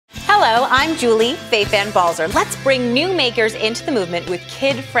Hello, I'm Julie Faye-Fan-Balzer. Let's bring new makers into the movement with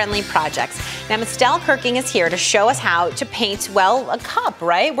kid-friendly projects. Now, Mystele Kirkeeng is here to show us how to paint, well, a cup,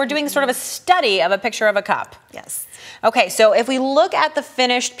 right? We're doing sort of a study of a picture of a cup. Yes. Okay, so if we look at the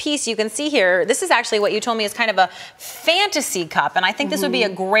finished piece, you can see here, this is actually what you told me is kind of a fantasy cup, and I think this would be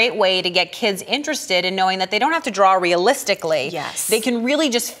a great way to get kids interested in knowing that they don't have to draw realistically. Yes. They can really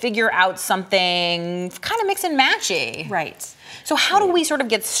just figure out something kind of mix and matchy. Right. So how do we sort of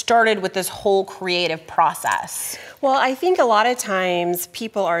get started with this whole creative process? Well, I think a lot of times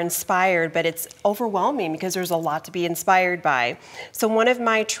people are inspired, but it's overwhelming because there's a lot to be inspired by. So one of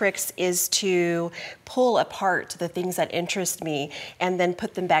my tricks is to pull apart the things that interest me and then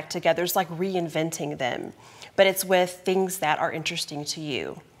put them back together. It's like reinventing them, but it's with things that are interesting to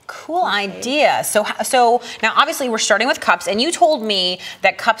you. Cool idea. So now obviously we're starting with cups, and you told me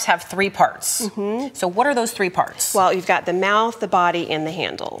that cups have 3 parts. So what are those 3 parts? Well, you've got the mouth, the body, and the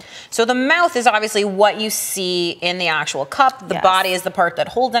handle. So the mouth is obviously what you see in the actual cup. The body is the part that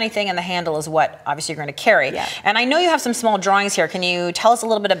holds anything, and the handle is what obviously you're going to carry. Yeah. And I know you have some small drawings here. Can you tell us a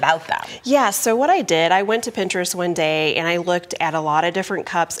little bit about that? Yeah, so what I did, I went to Pinterest one day and I looked at a lot of different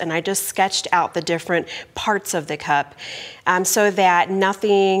cups and I just sketched out the different parts of the cup so that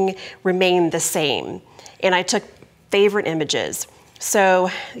nothing remained the same. And I took favorite images. So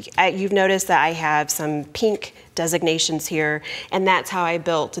you've noticed that I have some pink designations here, and that's how I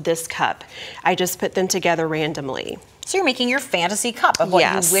built this cup. I just put them together randomly. So you're making your fantasy cup of what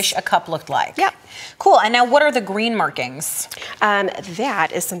you wish a cup looked like. Yep. Cool, and now what are the green markings?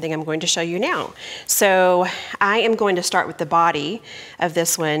 That is something I'm going to show you now. So I am going to start with the body of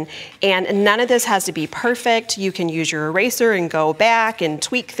this one, and none of this has to be perfect. You can use your eraser and go back and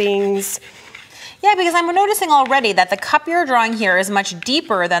tweak things. Yeah, because I'm noticing already that the cup you're drawing here is much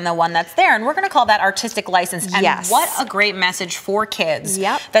deeper than the one that's there, and we're going to call that artistic license. And what a great message for kids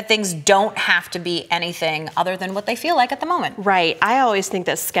that things don't have to be anything other than what they feel like at the moment. Right. I always think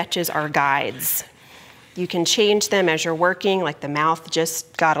that sketches are guides. You can change them as you're working, like the mouth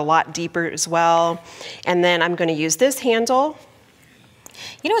just got a lot deeper as well. And then I'm going to use this handle.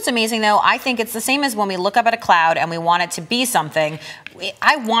 You know what's amazing though? I think it's the same as when we look up at a cloud and we want it to be something.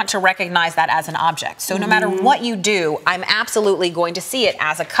 I want to recognize that as an object. So no matter what you do, I'm absolutely going to see it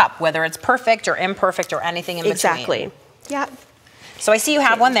as a cup, whether it's perfect or imperfect or anything in between. Exactly. Yeah. So I see you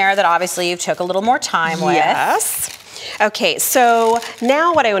have one there that obviously you took a little more time with. Yes. Okay, so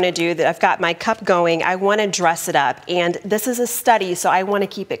now what I want to do, that I've got my cup going, I want to dress it up, and this is a study, so I want to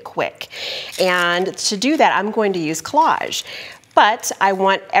keep it quick. And to do that, I'm going to use collage. But I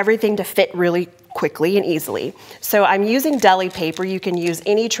want everything to fit really quickly and easily. So I'm using deli paper. You can use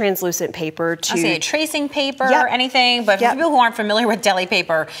any translucent paper to... I'll say tracing paper or anything, but for people who aren't familiar with deli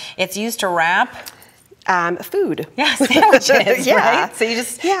paper, it's used to wrap... food. Yeah, sandwiches, right? So you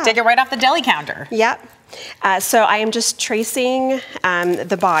just take it right off the deli counter. Yep. So I am just tracing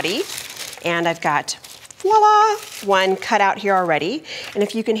the body, and I've got, voila, one cut out here already. And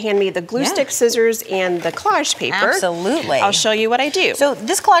if you can hand me the glue stick, scissors, and the collage paper, absolutely, I'll show you what I do. So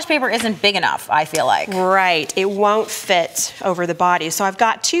this collage paper isn't big enough, I feel like. Right, it won't fit over the body. So I've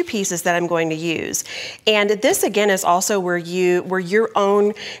got 2 pieces that I'm going to use. And this again is also where your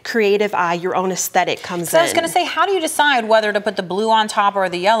own creative eye, your own aesthetic comes in. So I was gonna say, how do you decide whether to put the blue on top or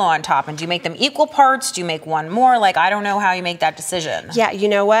the yellow on top? And do you make them equal parts? Do you make one more? Like, I don't know how you make that decision. Yeah, you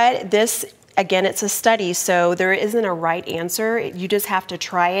know what? Again, it's a study, so there isn't a right answer. You just have to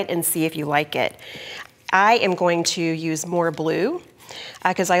try it and see if you like it. I am going to use more blue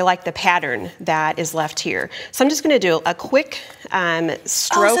because I like the pattern that is left here. So I'm just going to do a quick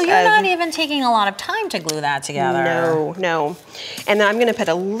stroke. Oh, so you're not even taking a lot of time to glue that together. No. And then I'm going to put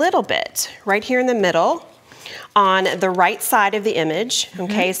a little bit right here in the middle on the right side of the image.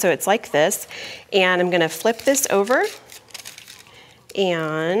 Okay, so it's like this. And I'm going to flip this over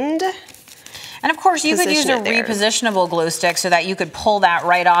and of course, you could use a repositionable glue stick so that you could pull that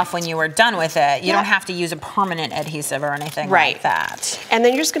right off when you were done with it. You don't have to use a permanent adhesive or anything like that. And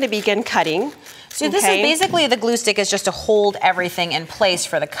then you're just going to begin cutting. So this is basically, the glue stick is just to hold everything in place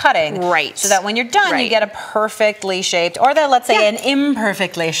for the cutting. Right. So that when you're done, you get a perfectly shaped, or let's say an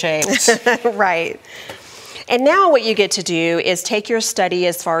imperfectly shaped. Right. And now what you get to do is take your study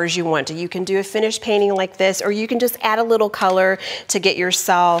as far as you want to. You can do a finished painting like this, or you can just add a little color to get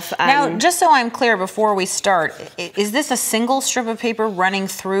yourself... Now, just so I'm clear before we start, is this a single strip of paper running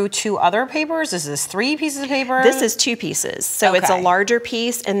through 2 other papers? Is this 3 pieces of paper? This is 2 pieces. So it's a larger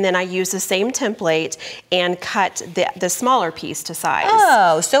piece, and then I use the same template and cut the smaller piece to size.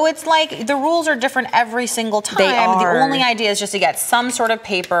 Oh, so it's like the rules are different every single time. They are. The only idea is just to get some sort of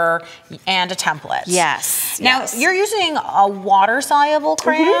paper and a template. Yes. Now, yes. you're using a water-soluble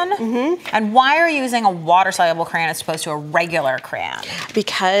crayon, and why are you using a water-soluble crayon as opposed to a regular crayon?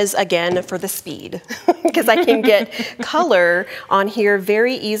 Because, again, for the speed, because I can get color on here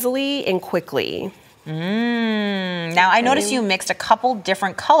very easily and quickly. Now, I noticed you mixed a couple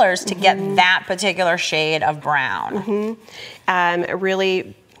different colors to get that particular shade of brown.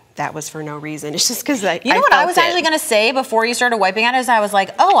 Really, that was for no reason. It's just because I You know what I was felt actually going to say before you started wiping at it is I was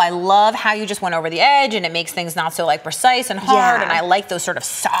like, oh, I love how you just went over the edge and it makes things not so like precise and hard, Yeah. and I like those sort of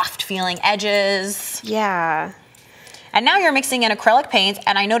soft feeling edges. Yeah. And now you're mixing in acrylic paints,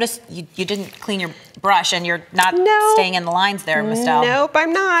 and I noticed you didn't clean your brush and you're not staying in the lines there, Mystele. Nope,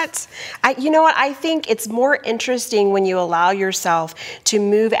 I'm not. You know what? I think it's more interesting when you allow yourself to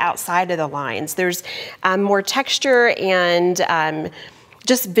move outside of the lines. There's more texture and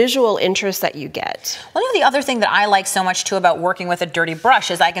just visual interest that you get. Well, you know, the other thing that I like so much too about working with a dirty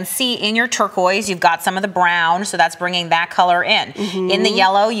brush is I can see in your turquoise, you've got some of the brown, so that's bringing that color in. In the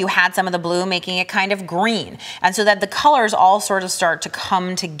yellow, you had some of the blue, making it kind of green. And so that the colors all sort of start to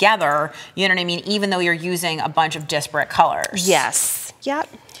come together, you know what I mean, even though you're using a bunch of disparate colors. Yes. Yep.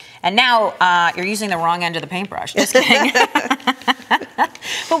 And now you're using the wrong end of the paintbrush. Just kidding.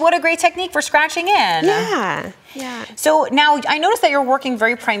 But what a great technique for scratching in. Yeah. Yeah. So now I noticed that you're working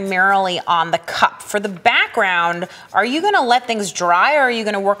very primarily on the cup. For the background, are you going to let things dry, or are you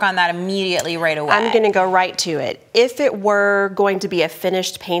going to work on that immediately right away? I'm going to go right to it. If it were going to be a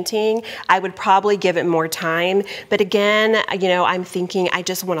finished painting, I would probably give it more time. But again, you know, I'm thinking I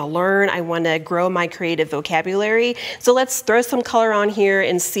just want to learn. I want to grow my creative vocabulary. So let's throw some color on here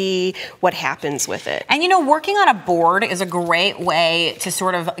and see what happens with it. And you know, working on a board is a great way to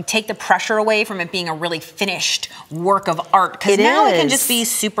sort of take the pressure away from it being a really finished work of art, because now it can just be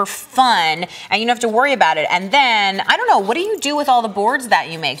super fun and you don't have to worry about it. And then, I don't know, what do you do with all the boards that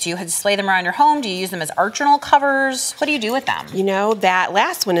you make? Do you display them around your home? Do you use them as art journal covers? What do you do with them? You know, that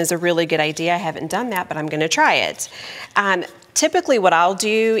last one is a really good idea. I haven't done that, but I'm going to try it. Typically what I'll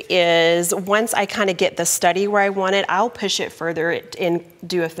do is once I kind of get the study where I want it, I'll push it further and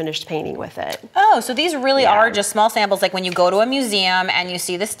do a finished painting with it. Oh, so these really are just small samples. Like when you go to a museum and you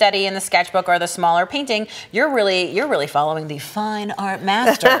see the study in the sketchbook or the smaller painting, you're really following the fine art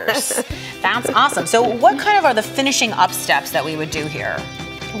masters. That's awesome. So what kind of are the finishing up steps that we would do here?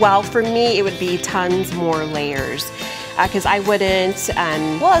 Well, for me, it would be tons more layers. Because I wouldn't.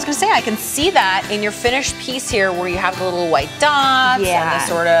 Well, I was going to say, I can see that in your finished piece here where you have the little white dots and the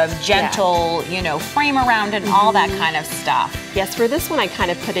sort of gentle, you know, frame around it and all that kind of stuff. Yes, for this one, I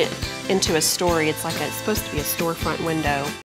kind of put it into a story. It's like it's supposed to be a storefront window.